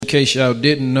case y'all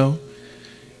didn't know,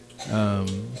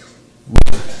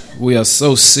 we are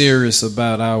so serious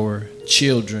about our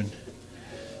children.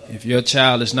 If your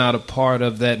child is not a part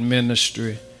of that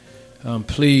ministry,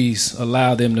 please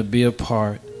allow them to be a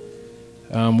part.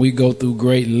 We go through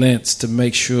great lengths to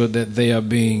make sure that they are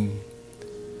being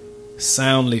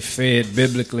soundly fed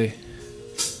biblically.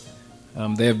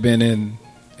 They've been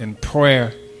in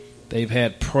prayer. They've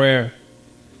had prayer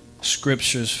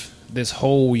scriptures this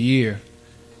whole year,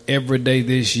 every day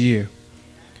this year,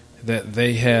 that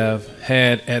they have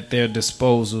had at their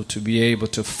disposal to be able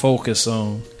to focus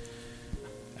on.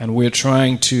 And we're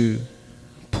trying to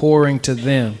pour into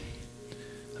them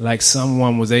like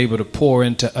someone was able to pour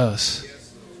into us.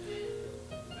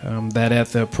 That at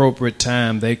the appropriate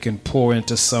time they can pour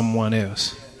into someone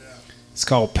else. It's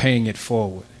called paying it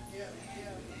forward.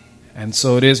 And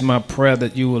so it is my prayer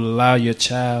that you will allow your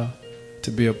child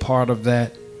to be a part of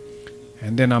that.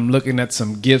 And then I'm looking at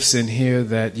some gifts in here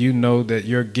that you know that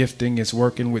your gifting is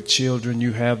working with children.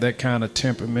 You have that kind of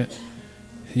temperament.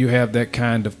 You have that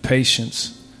kind of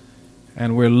patience.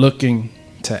 And we're looking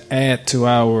to add to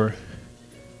our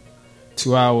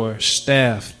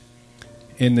staff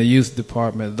in the youth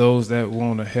department, those that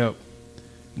want to help,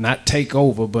 not take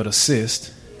over, but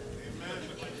assist.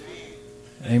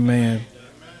 Amen.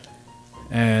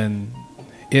 And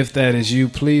if that is you,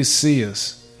 please see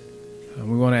us.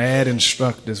 We want to add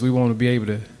instructors. We want to be able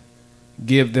to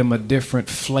give them a different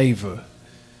flavor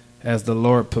as the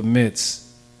Lord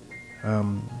permits.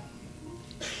 Some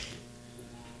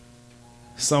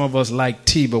of us like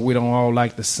tea, but we don't all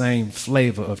like the same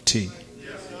flavor of tea.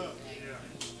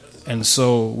 And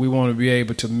so we want to be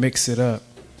able to mix it up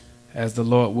as the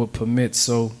Lord will permit.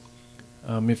 So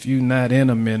if you're not in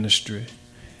a ministry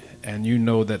and you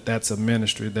know that that's a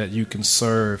ministry that you can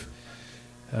serve,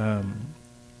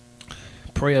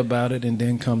 pray about it and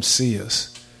then come see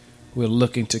us. We're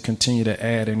looking to continue to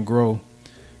add and grow.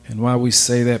 And while we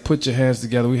say that, put your hands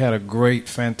together. We had a great,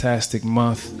 fantastic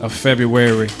month of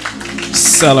February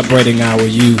celebrating our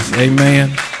youth.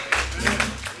 Amen.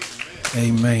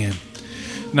 Amen.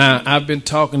 Now, I've been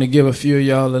talking to give a few of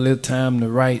y'all a little time to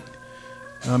write.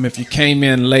 If you came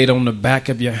in late, on the back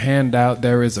of your handout,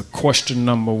 there is a question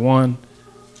number 1.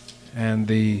 And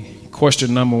the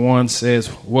question number 1 says,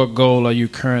 what goal are you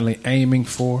currently aiming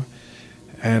for?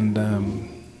 And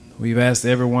we've asked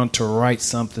everyone to write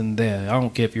something there. I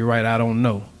don't care if you write, I don't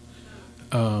know.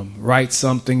 Write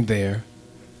something there.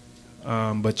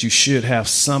 But you should have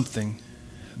something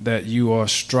that you are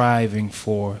striving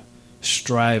for,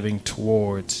 striving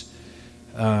towards,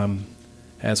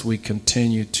 as we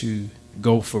continue to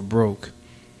go for broke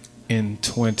in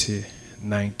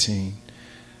 2019.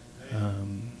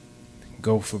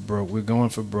 Go for broke. We're going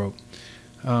for broke.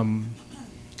 And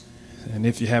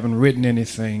if you haven't written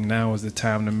anything, now is the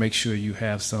time to make sure you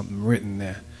have something written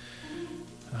there.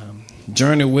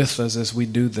 Journey with us as we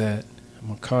do that. I'm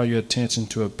going to call your attention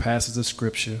to a passage of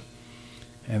Scripture,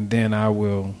 and then I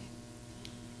will...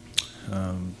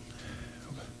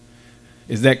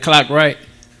 is that clock right?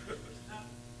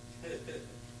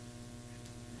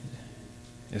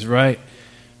 It's right?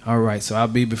 All right, so I'll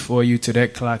be before you to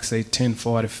that clock, say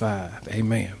 10:45.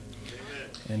 Amen.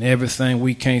 And everything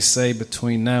we can't say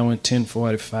between now and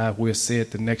 10:45, we'll say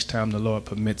it the next time the Lord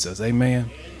permits us.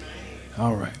 Amen?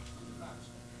 All right.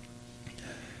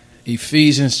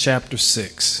 Ephesians chapter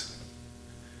 6.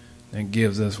 That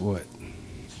gives us what?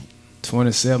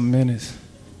 27 minutes?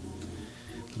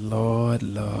 Lord.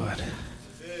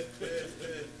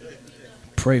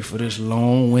 Pray for this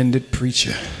long-winded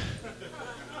preacher.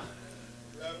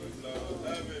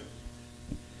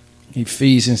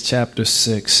 Ephesians chapter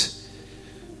 6.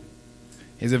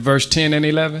 Is it verse 10 and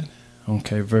 11?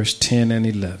 Okay, verse 10 and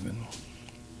 11.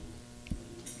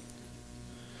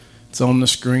 It's on the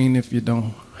screen. If you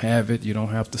don't have it, you don't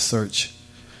have to search,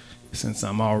 since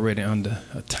I'm already under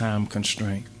a time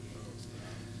constraint.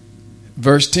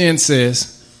 Verse 10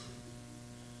 says,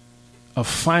 a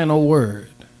final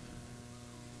word.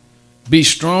 Be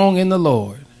strong in the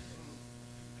Lord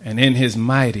and in his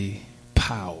mighty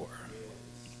power.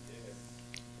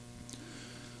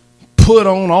 Put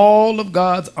on all of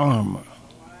God's armor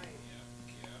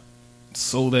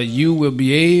so that you will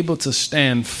be able to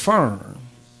stand firm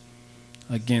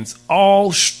against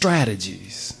all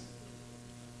strategies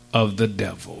of the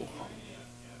devil.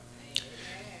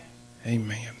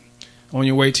 Amen. On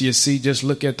your way to your seat, just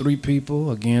look at 3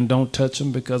 people. Again, don't touch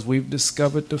them, because we've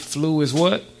discovered the flu is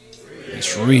what?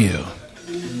 It's real.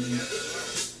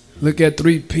 Look at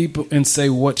 3 people and say,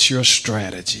 what's your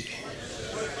strategy?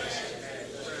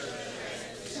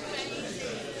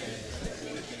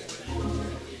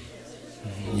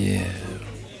 Yeah.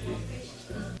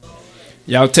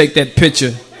 Y'all take that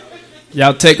picture.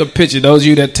 Y'all take a picture. Those of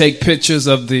you that take pictures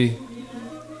of the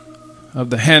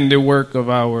handiwork of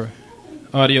our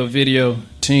audio video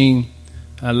team,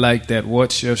 I like that.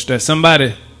 What's your strategy?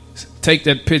 Somebody take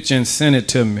that picture and send it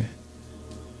to me.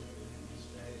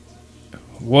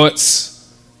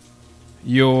 What's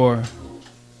your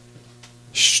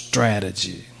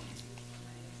strategy?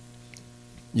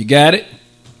 You got it?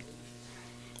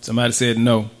 Somebody said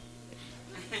no.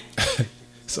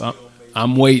 So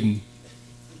I'm waiting.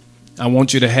 I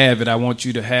want you to have it. I want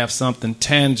you to have something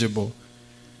tangible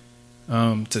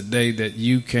today that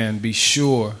you can be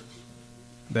sure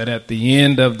that at the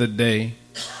end of the day,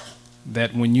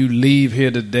 that when you leave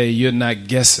here today, you're not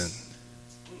guessing,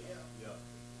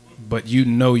 but you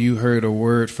know you heard a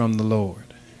word from the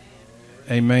Lord.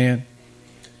 Amen.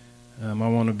 I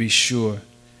want to be sure.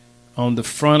 On the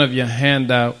front of your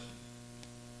handout,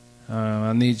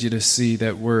 I need you to see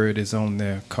that word is on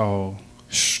there called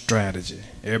strategy.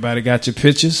 Everybody got your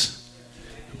pictures?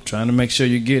 I'm trying to make sure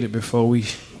you get it before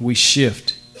we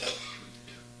shift.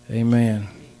 Amen.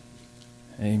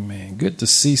 Amen. Good to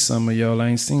see some of y'all. I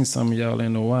ain't seen some of y'all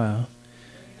in a while.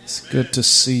 It's good to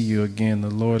see you again. The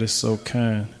Lord is so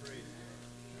kind.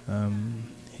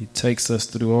 He takes us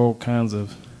through all kinds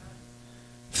of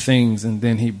things, and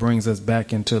then he brings us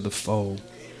back into the fold.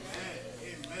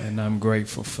 And I'm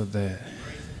grateful for that.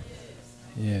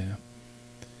 Yeah.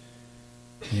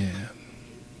 Yeah.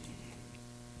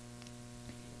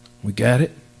 We got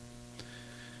it?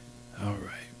 All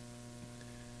right.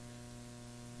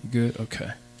 You good?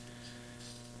 Okay.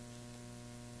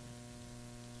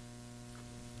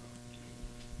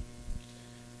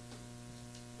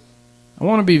 I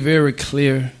want to be very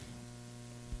clear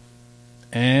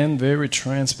and very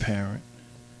transparent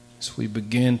as we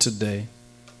begin today.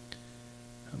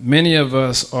 Many of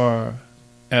us are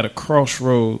at a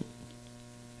crossroad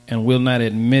and will not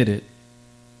admit it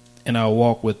in our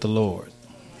walk with the Lord.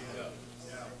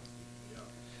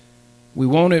 We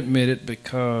won't admit it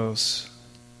because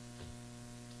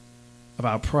of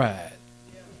our pride.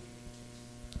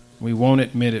 We won't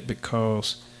admit it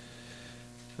because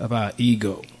of our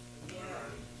ego.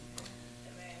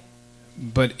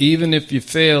 But even if you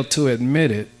fail to admit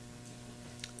it,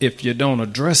 if you don't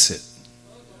address it,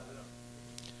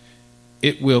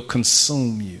 it will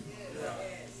consume you.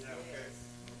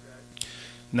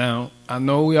 Now, I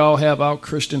know we all have our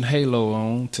Christian halo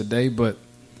on today, but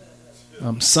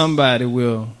somebody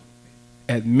will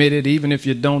admit it, even if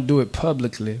you don't do it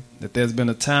publicly, that there's been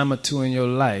a time or two in your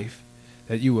life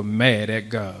that you were mad at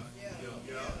God.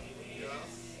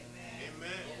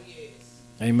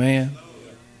 Amen.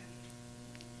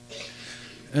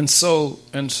 And so,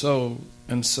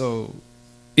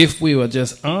 if we were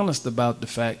just honest about the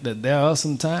fact that there are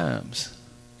some times,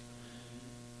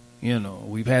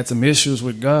 we've had some issues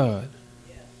with God,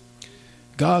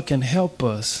 God can help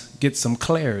us get some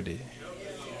clarity.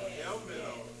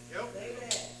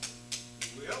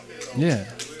 Yeah.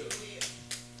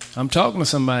 I'm talking to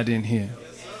somebody in here.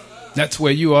 That's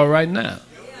where you are right now.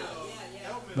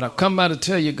 But I've come by to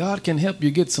tell you, God can help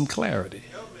you get some clarity.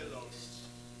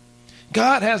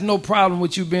 God has no problem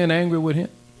with you being angry with him.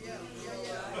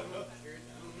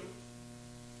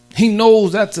 He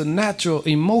knows that's a natural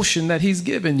emotion that he's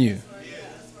given you.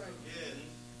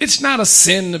 It's not a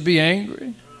sin to be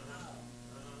angry.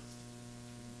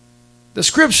 The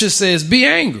scripture says, be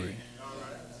angry,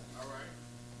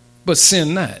 but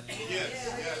sin not.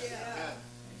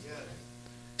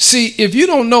 See, if you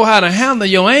don't know how to handle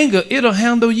your anger, it'll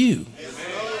handle you.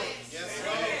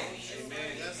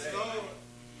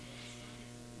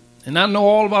 And I know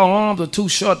all of our arms are too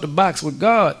short to box with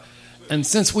God. And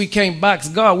since we can't box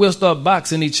God, we'll start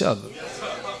boxing each other.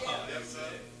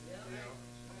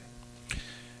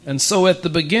 And so at the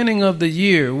beginning of the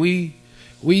year, we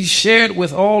shared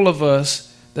with all of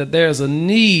us that there's a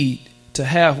need to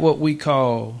have what we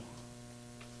call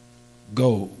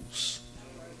goals.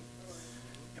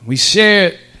 We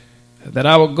shared that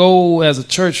our goal as a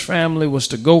church family was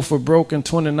to go for broke in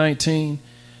 2019.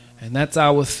 And that's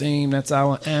our theme. That's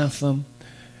our anthem.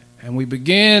 And we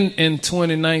began in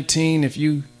 2019. If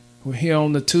you were here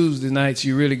on the Tuesday nights,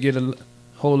 you really get a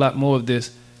whole lot more of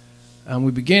this. And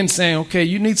we began saying, okay,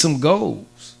 you need some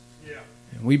goals. Yeah.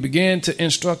 And we began to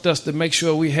instruct us to make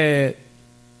sure we had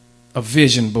a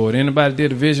vision board. Anybody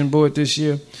did a vision board this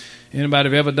year? Anybody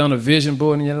have ever done a vision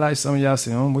board in your life? Some of y'all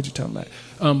say, oh, what you talking about?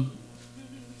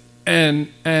 And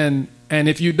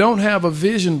if you don't have a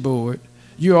vision board,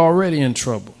 you're already in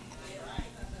trouble.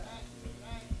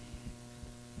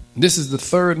 This is the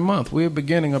third month. We're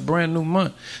beginning a brand new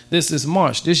month. This is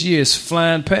March. This year is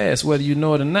flying past, whether you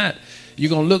know it or not. you're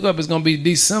going to look up, it's going to be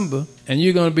December, and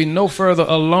you're going to be no further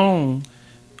along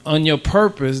on your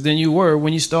purpose than you were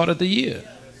when you started the year.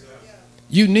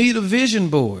 You need a vision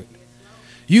board.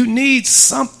 You need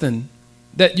something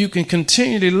that you can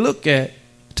continually look at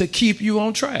to keep you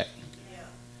on track.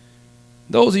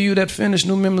 Those of you that finished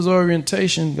New Members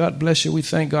Orientation, God bless you. We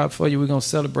thank God for you. We're going to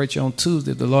celebrate you on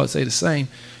Tuesday. The Lord say the same.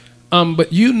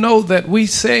 But you know that we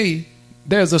say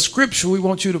there's a scripture we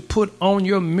want you to put on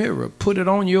your mirror, put it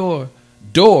on your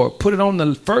door, put it on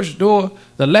the first door,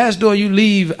 the last door you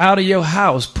leave out of your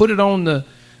house, put it on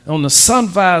the sun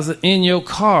visor in your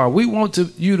car. We want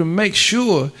you to make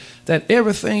sure that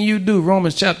everything you do,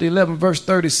 Romans chapter 11, verse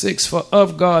 36, for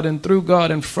of God and through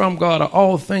God and from God are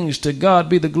all things. To God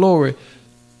be the glory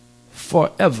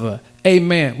forever.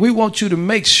 Amen. We want you to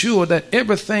make sure that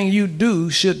everything you do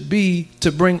should be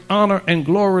to bring honor and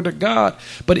glory to God.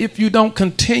 But if you don't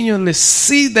continually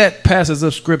see that passage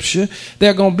of scripture,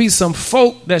 there are going to be some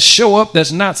folk that show up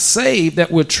that's not saved that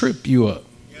will trip you up.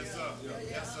 Yes, sir.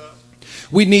 Yes, sir.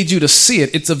 We need you to see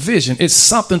it. It's a vision. It's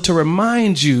something to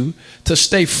remind you to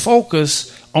stay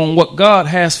focused on what God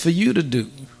has for you to do.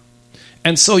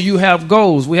 And so you have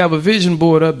goals. We have a vision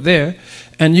board up there.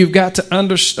 And you've got to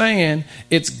understand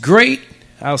it's great.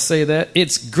 I'll say that.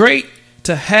 It's great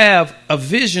to have a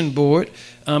vision board.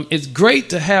 It's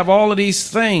great to have all of these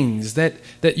things that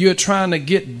you're trying to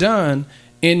get done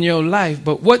in your life.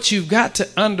 But what you've got to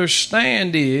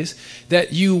understand is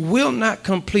that you will not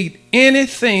complete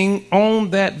anything on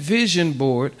that vision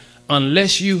board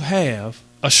unless you have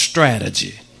a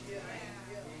strategy.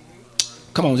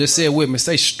 Come on, just say it with me.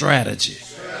 Say strategy.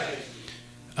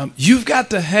 You've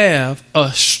got to have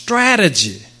a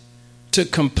strategy to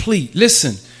complete.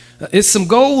 Listen, it's some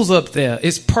goals up there.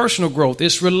 It's personal growth.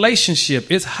 It's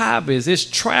relationship. It's hobbies. It's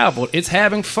travel. It's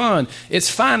having fun. It's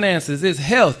finances. It's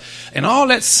health. And all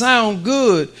that sound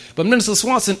good. But Minister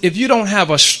Swanson, if you don't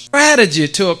have a strategy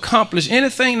to accomplish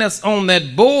anything that's on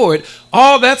that board,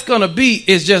 all that's going to be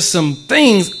is just some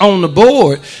things on the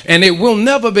board, and it will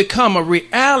never become a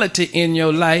reality in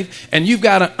your life. And you've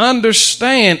got to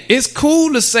understand it's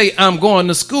cool to say I'm going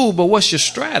to school, but what's your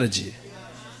strategy?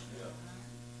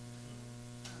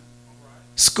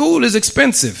 School is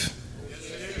expensive.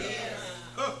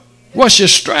 What's your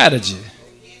strategy?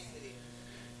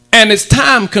 And it's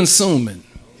time consuming.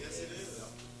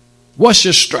 What's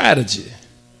your strategy?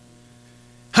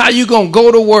 How you going to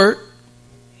go to work,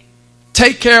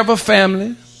 take care of a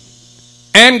family,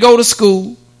 and go to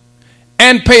school,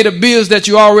 and pay the bills that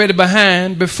you're already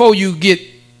behind before you get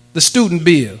the student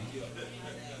bill?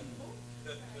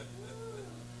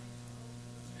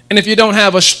 And if you don't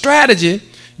have a strategy,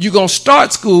 you're going to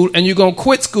start school and you're going to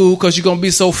quit school because you're going to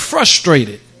be so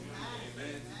frustrated.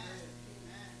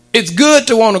 It's good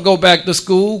to want to go back to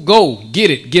school. Go,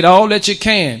 get it. Get all that you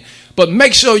can. But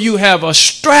make sure you have a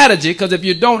strategy, because if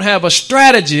you don't have a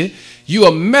strategy, you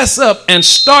will mess up and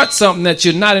start something that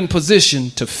you're not in position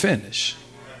to finish.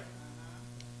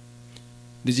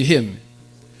 Did you hear me?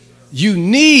 You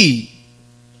need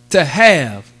to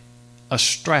have a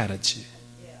strategy.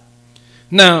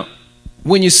 Now,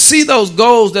 when you see those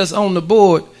goals that's on the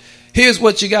board, here's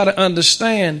what you got to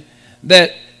understand,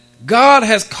 that God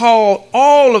has called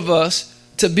all of us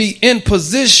to be in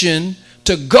position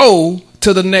to go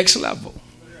to the next level.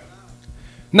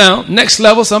 Now, next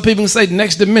level, some people can say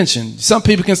next dimension. Some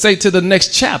people can say to the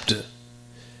next chapter.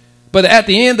 But at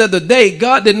the end of the day,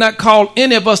 God did not call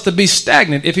any of us to be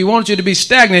stagnant. If he wanted you to be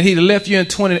stagnant, he'd have left you in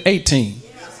 2018.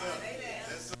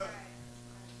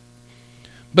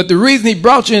 But the reason he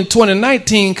brought you in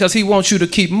 2019, because he wants you to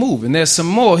keep moving. There's some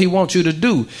more he wants you to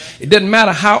do. It doesn't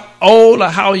matter how old or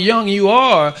how young you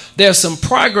are. There's some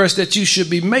progress that you should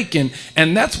be making.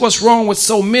 And that's what's wrong with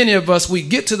so many of us. We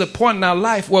get to the point in our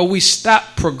life where we stop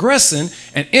progressing,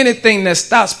 and anything that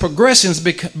stops progressing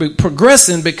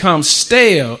becomes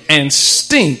stale and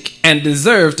stink and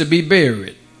deserve to be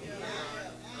buried.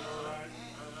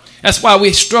 That's why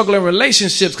we struggle in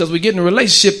relationships, because we get in a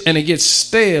relationship and it gets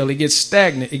stale, it gets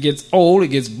stagnant, it gets old, it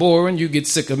gets boring. You get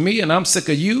sick of me and I'm sick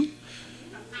of you.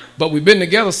 But we've been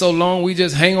together so long, we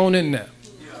just hang on in there.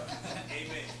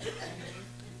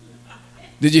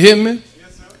 Did you hear me?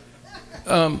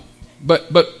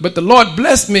 But the Lord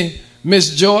blessed me,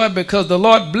 Miss Joy, because the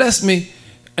Lord blessed me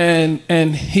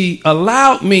and he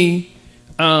allowed me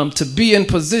to be in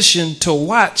position to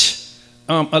watch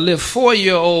a little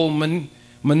 4-year-old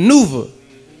maneuver,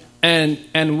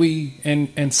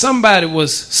 and somebody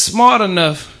was smart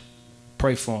enough,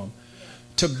 pray for him,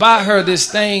 to buy her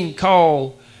this thing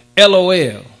called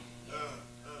LOL.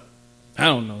 I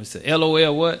don't know, it's a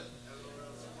LOL what?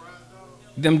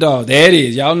 Them dogs. There it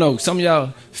is. Y'all know. Some of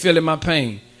y'all feeling my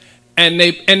pain. And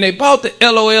they bought the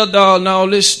LOL doll and all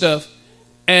this stuff.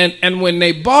 And when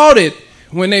they bought it,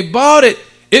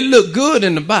 it looked good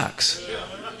in the box.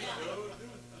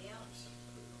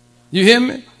 You hear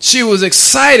me? She was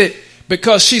excited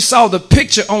because she saw the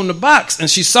picture on the box, and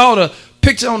she saw the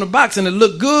picture on the box, and it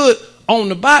looked good on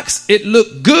the box. It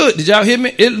looked good. Did y'all hear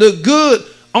me? It looked good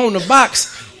on the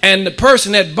box. And the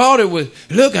person that bought it was,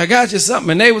 look, I got you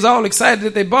something. And they was all excited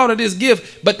that they bought her this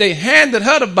gift, but they handed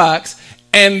her the box.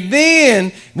 And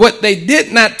then what they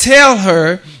did not tell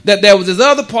her, that there was this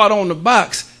other part on the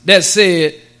box that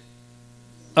said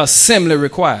assembly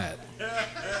required.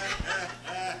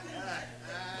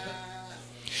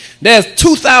 There's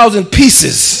 2,000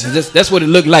 pieces. That's what it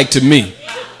looked like to me.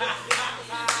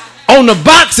 On the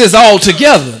boxes all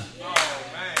together.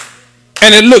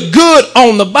 And it looked good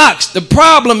on the box. The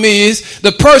problem is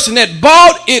the person that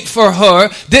bought it for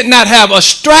her did not have a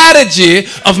strategy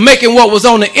of making what was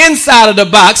on the inside of the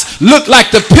box look like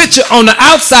the picture on the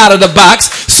outside of the box.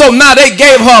 So now they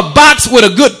gave her a box with a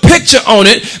good picture on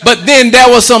it, but then there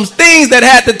were some things that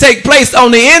had to take place on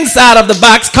the inside of the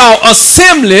box called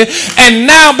assembly. And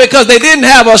now because they didn't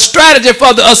have a strategy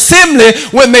for the assembly,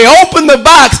 when they opened the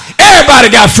box, everybody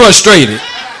got frustrated.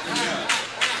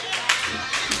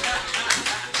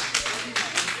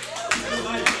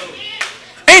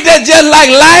 Ain't that just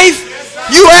like life?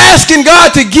 You asking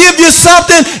God to give you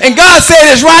something, and God said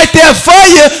it's right there for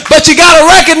you, but you got to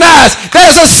recognize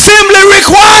there's assembly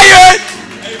required.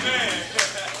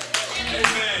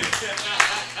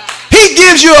 He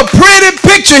gives you a pretty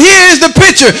picture. Here is the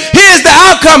picture. Here's the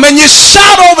outcome. And you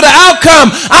shout over the outcome.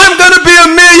 I'm going to be a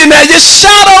millionaire. You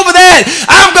shout over that.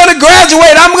 I'm going to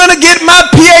graduate. I'm going to get my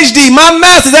PhD, my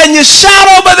master's. And you shout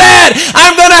over that.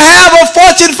 I'm going to have a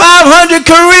Fortune 500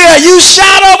 career. You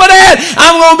shout over that.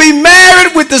 I'm going to be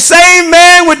married with the same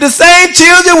man, with the same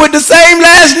children, with the same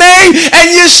last name. And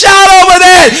you shout over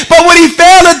that. But when he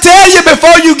failed to tell you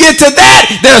before you get to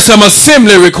that, there's some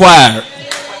assembly required.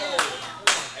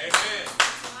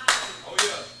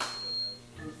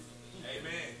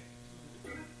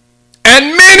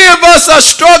 And many of us are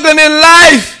struggling in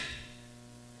life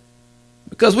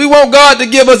because we want God to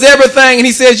give us everything. And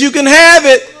he says, you can have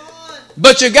it,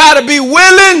 but you got to be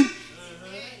willing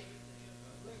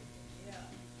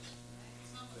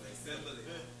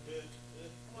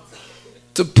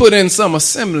to put in some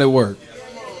assembly work.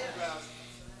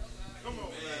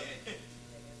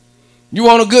 You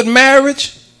want a good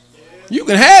marriage? You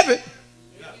can have it,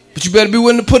 but you better be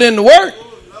willing to put in the work.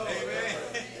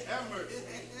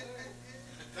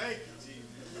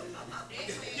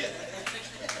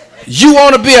 You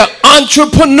want to be an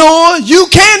entrepreneur? You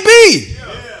can be.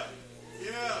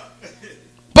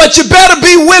 But you better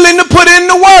be willing to put in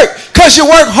the work, because you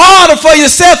work harder for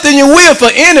yourself than you will for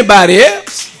anybody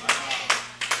else.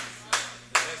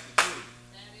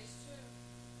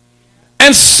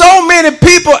 And so many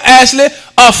people, Ashley,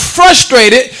 are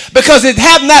frustrated because it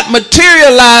have not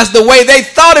materialized the way they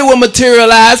thought it would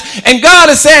materialize. And God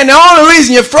is saying the only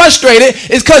reason you're frustrated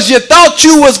is because you thought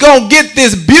you was going to get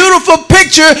this beautiful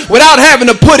picture without having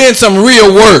to put in some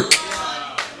real work.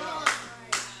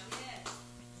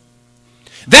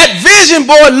 That vision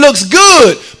board looks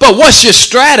good, but what's your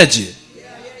strategy?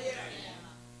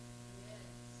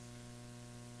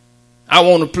 I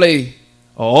want to play an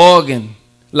organ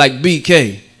like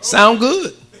BK. Sound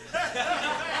good.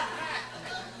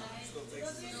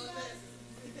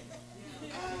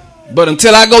 But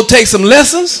until I go take some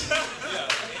lessons,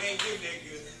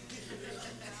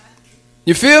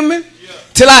 you feel me?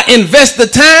 Till I invest the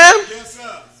time.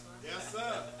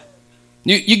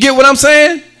 You get what I'm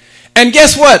saying? And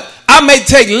guess what? I may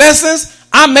take lessons,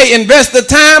 I may invest the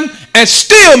time, and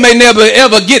still may never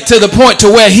ever get to the point to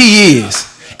where he is.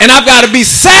 And I've got to be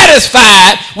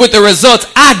satisfied with the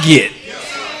results I get.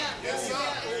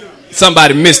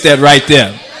 Somebody missed that right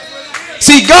there.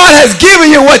 See, God has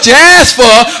given you what you asked for,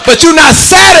 but you're not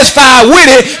satisfied with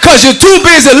it because you're too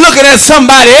busy looking at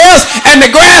somebody else, and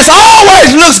the grass always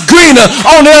looks greener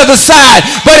on the other side.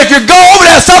 But if you go over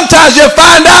there, sometimes you'll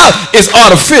find out it's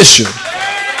artificial.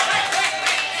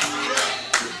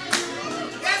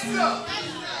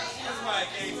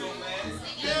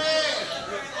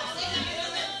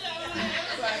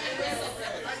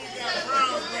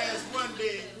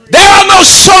 There are no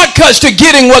shortcuts to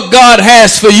getting what God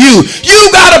has for you.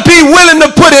 You got to be willing to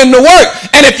put in the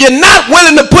work. And if you're not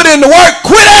willing to put in the work,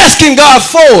 quit asking God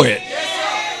for it.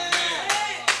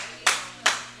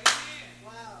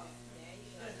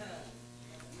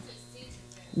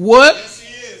 What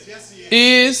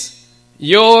is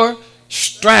your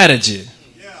strategy?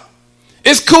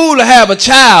 It's cool to have a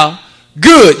child,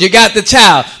 Good, you got the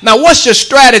child. Now, what's your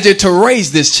strategy to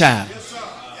raise this child?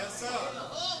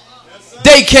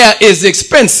 Daycare is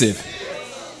expensive,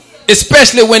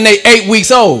 especially when they're 8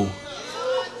 weeks old.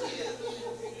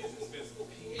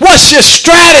 What's your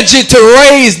strategy to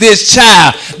raise this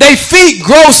child? Their feet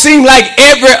grow seem like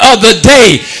every other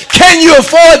day. Can you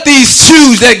afford these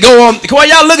shoes that go on? Come on,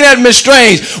 y'all looking at me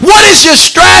strange. What is your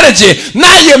strategy?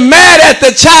 Now you're mad at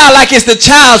the child like it's the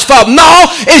child's fault. No,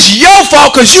 it's your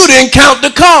fault because you didn't count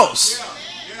the cost.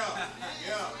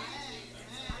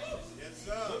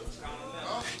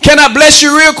 Can I bless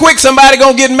you real quick? Somebody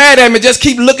gonna get mad at me. Just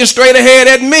keep looking straight ahead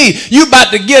at me. You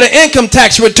about to get an income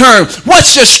tax return.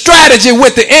 What's your strategy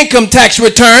with the income tax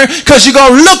return? Because you're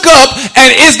gonna look up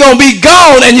and it's gonna be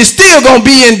gone and you're still gonna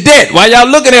be in debt. Why y'all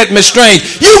looking at me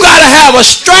strange? You gotta have a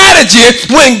strategy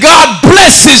when God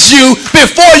blesses you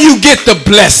before you get the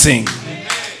blessing.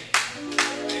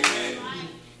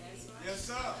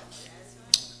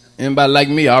 Anybody like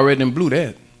me already done blew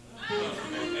that?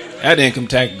 That income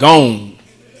tax gone.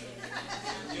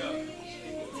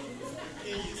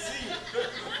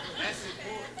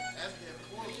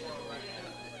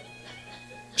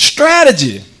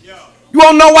 Strategy. You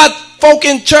won't know why folk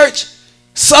in church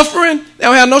suffering? They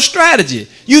don't have no strategy.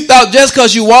 You thought just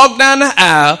because you walked down the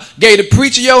aisle, gave the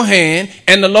preacher your hand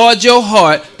and the Lord your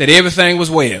heart, that everything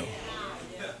was well.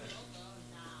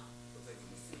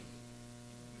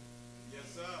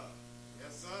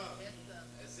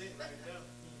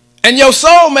 And your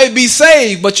soul may be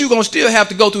saved, but you're going to still have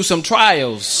to go through some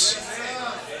trials,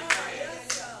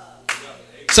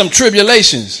 some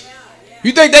tribulations.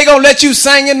 You think they're going to let you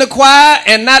sing in the choir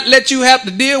and not let you have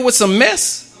to deal with some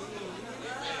mess?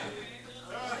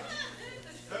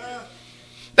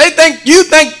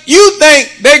 You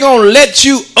think they're going to let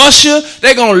you usher,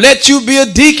 they're going to let you be a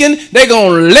deacon, they're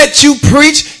going to let you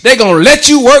preach, they're going to let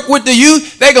you work with the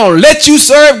youth, they're going to let you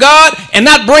serve God and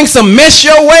not bring some mess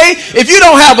your way? If you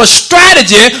don't have a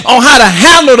strategy on how to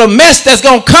handle the mess that's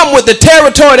going to come with the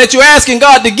territory that you're asking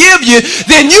God to give you,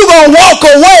 then you're going to walk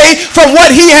away from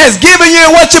what he has given you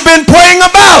and what you've been praying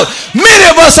about. Many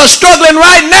of us are struggling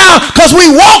right now because we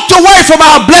walked away from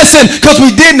our blessing because we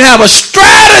didn't have a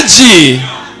strategy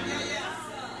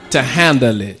to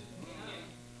handle it.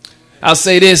 I'll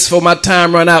say this for my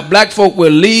time run out. Black folk will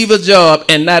leave a job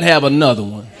and not have another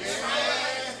one.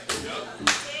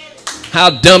 How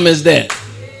dumb is that?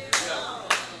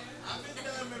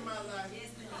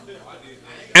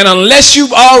 And unless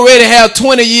you've already have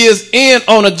 20 years in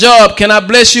on a job, can I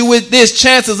bless you with this?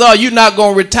 Chances are you're not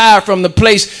going to retire from the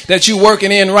place that you're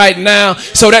working in right now.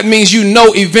 So that means you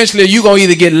know eventually you're going to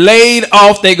either get laid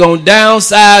off, they're going to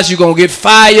downsize, you're going to get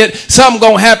fired, something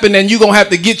going to happen and you're going to have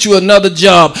to get you another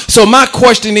job. So my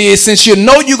question is, since you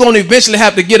know you're going to eventually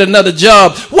have to get another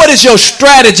job, what is your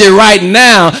strategy right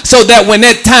now so that when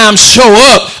that time show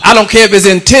up, I don't care if it's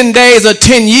in 10 days or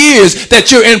 10 years,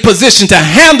 that you're in position to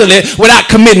handle it without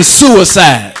committing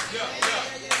suicide.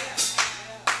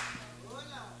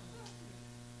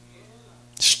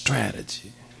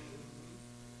 Strategy.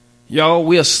 Y'all,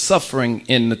 we are suffering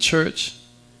in the church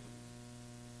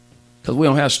because we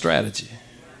don't have strategy.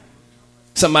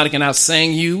 Somebody can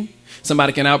out-sing you.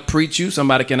 Somebody can out-preach you.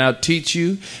 Somebody can out-teach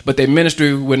you. But their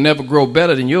ministry will never grow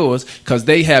better than yours because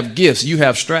they have gifts. You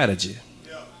have strategy.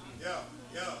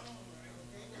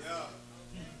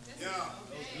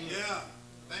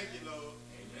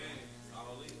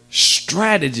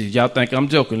 Strategy. Y'all think I'm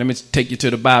joking. Let me take you to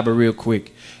the Bible real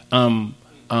quick.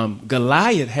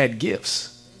 Goliath had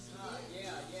gifts.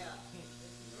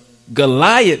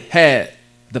 Goliath had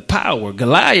the power.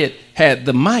 Goliath had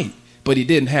the might, but he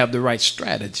didn't have the right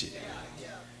strategy.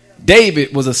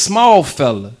 David was a small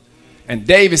fella, and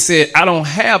David said, I don't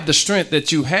have the strength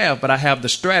that you have, but I have the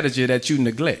strategy that you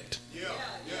neglect.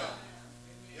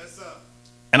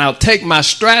 And I'll take my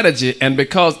strategy, and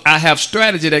because I have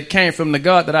strategy that came from the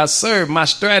God that I serve, my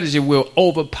strategy will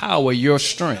overpower your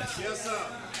strength. Yes, sir.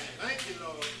 Thank you,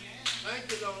 Lord. Thank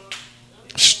you, Lord.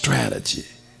 Strategy.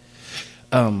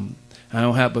 I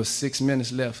don't have but 6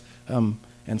 minutes left, and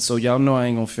so y'all know I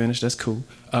ain't gonna finish. That's cool.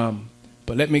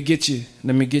 But let me get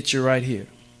you right here.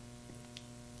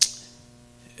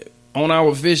 On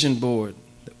our vision board,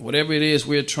 whatever it is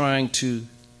we're trying to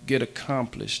get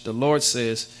accomplished, the Lord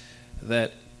says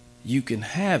that you can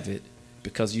have it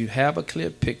because you have a clear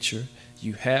picture,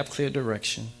 you have clear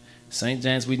direction. St.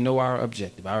 James, we know our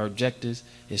objective. Our objective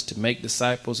is to make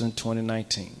disciples in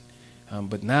 2019.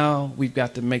 But now we've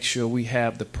got to make sure we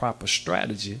have the proper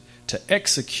strategy to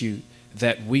execute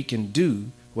that we can do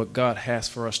what God has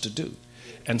for us to do.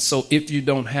 And so if you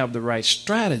don't have the right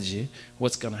strategy,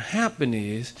 what's going to happen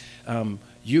is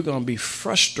you're going to be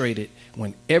frustrated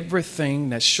when everything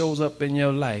that shows up in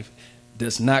your life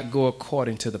does not go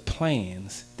according to the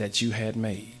plans that you had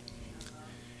made.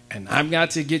 And I've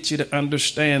got to get you to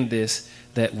understand this,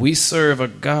 that we serve a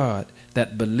God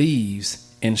that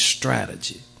believes in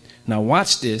strategy. Now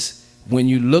watch this. When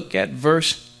you look at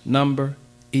verse number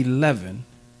 11,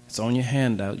 it's on your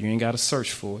handout. You ain't got to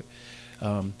search for it.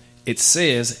 It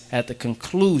says at the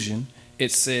conclusion,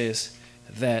 it says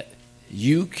that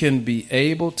you can be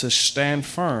able to stand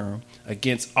firm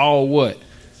against all what?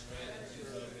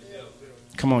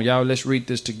 Come on, y'all, let's read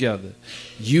this together.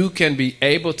 You can be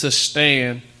able to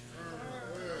stand,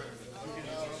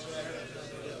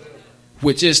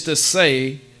 which is to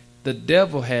say, the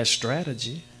devil has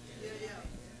strategy.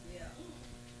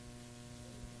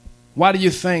 Why do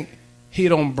you think he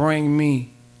don't bring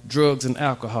me drugs and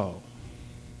alcohol?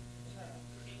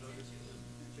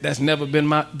 That's never been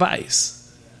my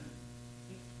vice.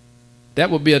 That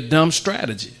would be a dumb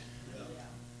strategy,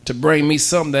 to bring me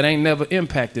something that ain't never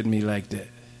impacted me like that.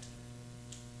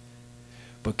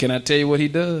 But can I tell you what he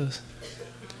does?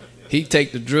 He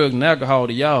take the drug and alcohol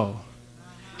to y'all.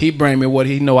 He bring me what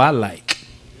he know I like.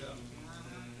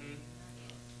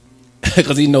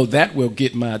 Because he know that will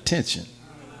get my attention.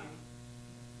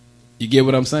 You get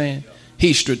what I'm saying?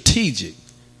 He's strategic.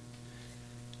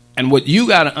 And what you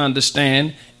got to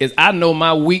understand is I know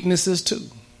my weaknesses too.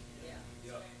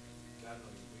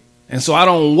 And so I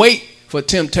don't wait for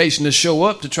temptation to show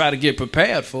up to try to get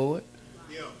prepared for it.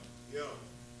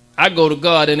 I go to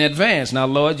God in advance. Now,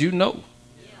 Lord, you know.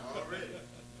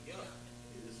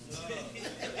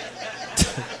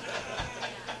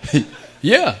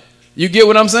 Yeah. You get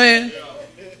what I'm saying?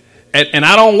 And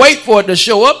I don't wait for it to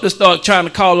show up to start trying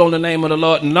to call on the name of the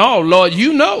Lord. No, Lord,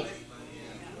 you know.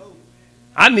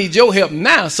 I need your help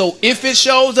now. So if it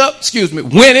shows up,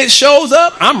 when it shows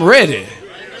up, I'm ready.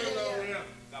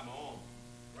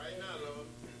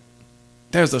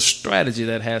 There's a strategy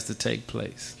that has to take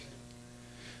place.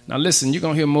 Now listen, you're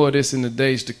going to hear more of this in the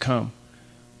days to come.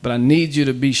 But I need you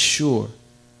to be sure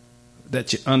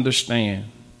that you understand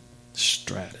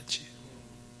strategy.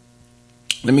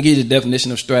 Let me give you the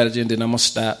definition of strategy, and then I'm going to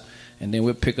stop. And then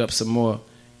we'll pick up some more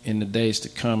in the days to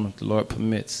come if the Lord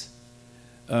permits.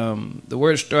 The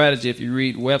word strategy, if you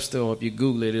read Webster or if you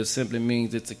Google it, it simply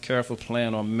means it's a careful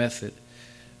plan or method,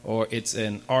 or it's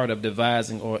an art of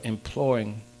devising or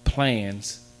employing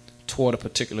plans toward a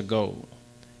particular goal.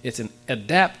 It's an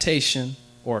adaptation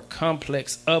or a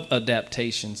complex of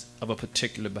adaptations of a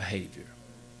particular behavior.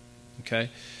 Okay?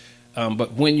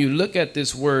 But when you look at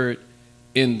this word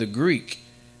in the Greek,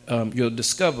 you'll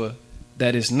discover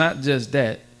that it's not just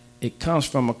that. It comes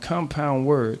from a compound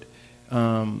word.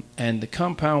 And the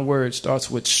compound word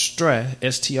starts with stra,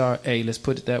 S-T-R-A, let's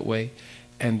put it that way.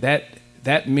 And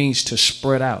that means to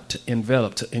spread out, to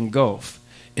envelop, to engulf.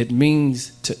 It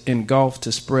means to engulf,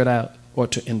 to spread out, or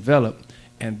to envelop.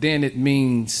 And then it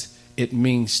means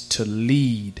to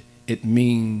lead. It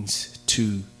means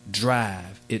to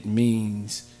drive. It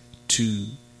means to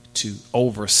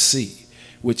oversee,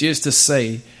 which is to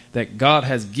say that God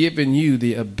has given you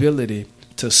the ability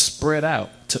to spread out,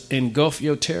 to engulf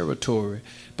your territory,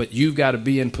 but you've got to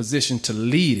be in position to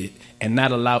lead it and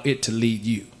not allow it to lead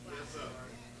you. Yes, sir.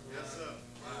 Yes, sir.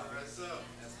 Yes,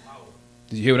 sir.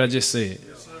 Did you hear what I just said?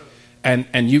 Yes, sir.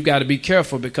 And you've got to be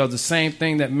careful, because the same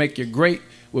thing that make you great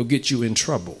will get you in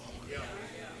trouble. Yeah.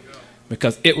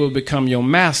 Because it will become your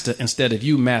master instead of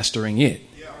you mastering it.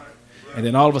 Yeah. Right. And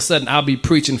then all of a sudden I'll be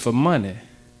preaching for money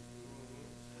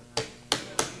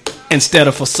instead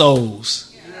of for souls.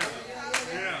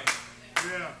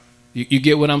 You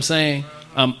get what I'm saying?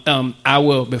 I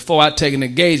will, before I take an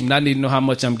engagement, I need to know how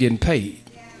much I'm getting paid.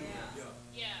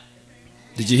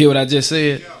 Did you hear what I just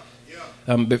said?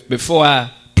 Before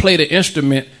I play the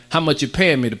instrument, how much you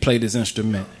paying me to play this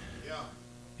instrument?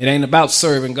 It ain't about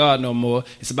serving God no more.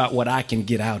 It's about what I can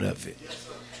get out of it.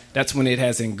 That's when it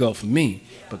has engulfed me.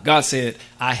 But God said,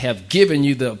 I have given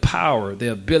you the power,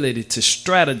 the ability to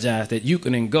strategize that you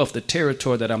can engulf the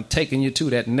territory that I'm taking you to,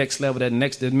 that next level, that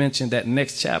next dimension, that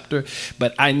next chapter.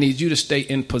 But I need you to stay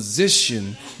in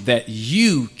position that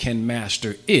you can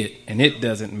master it and it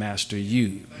doesn't master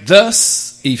you.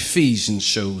 Thus, Ephesians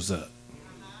shows up.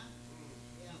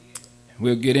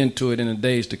 We'll get into it in the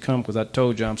days to come, because I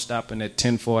told you I'm stopping at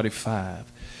 10:45.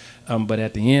 But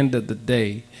at the end of the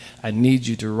day, I need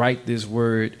you to write this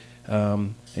word.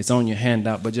 It's on your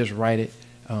handout, but just write it.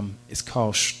 It's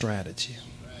called strategy.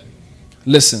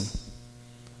 Listen.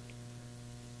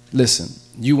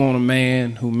 You want a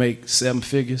man who makes 7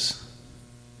 figures?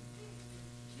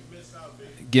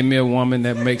 Give me a woman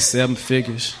that makes 7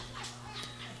 figures.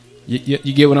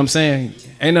 You get what I'm saying?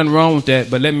 Ain't nothing wrong with that,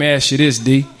 but let me ask you this,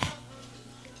 D.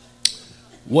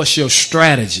 What's your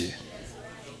strategy?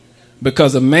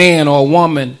 Because a man or a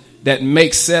woman that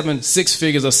makes 6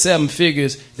 figures or 7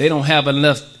 figures, they don't have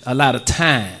a lot of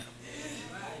time.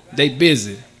 They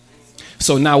busy.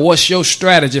 So now what's your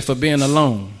strategy for being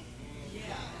alone?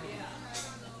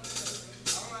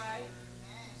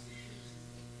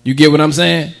 You get what I'm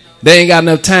saying? They ain't got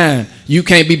enough time. You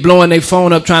can't be blowing their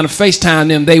phone up trying to FaceTime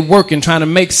them. They working, trying to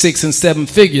make 6 and 7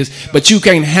 figures, but you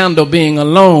can't handle being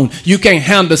alone. You can't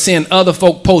handle seeing other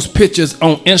folk post pictures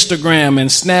on Instagram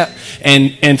and Snap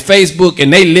and Facebook,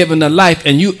 and they living the life,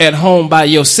 and you at home by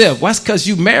yourself. Well, that's because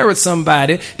you married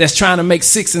somebody that's trying to make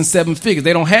 6 and 7 figures.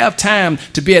 They don't have time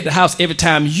to be at the house every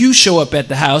time you show up at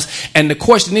the house. And the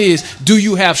question is, do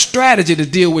you have strategy to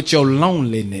deal with your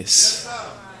loneliness?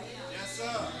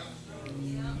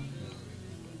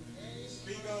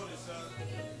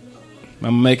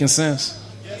 I'm making sense?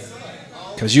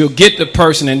 Because you'll get the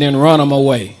person and then run them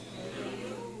away.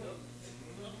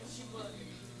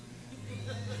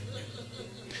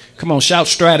 Come on, shout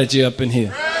strategy up in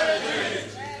here.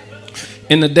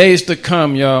 In the days to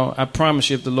come, y'all, I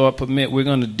promise you, if the Lord permit, we're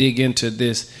going to dig into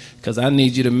this, because I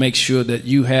need you to make sure that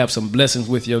you have some blessings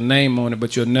with your name on it,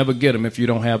 but you'll never get them if you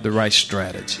don't have the right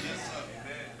strategy.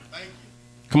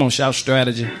 Come on, shout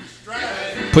strategy.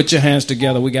 Put your hands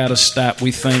together. We got to stop.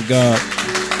 We thank God.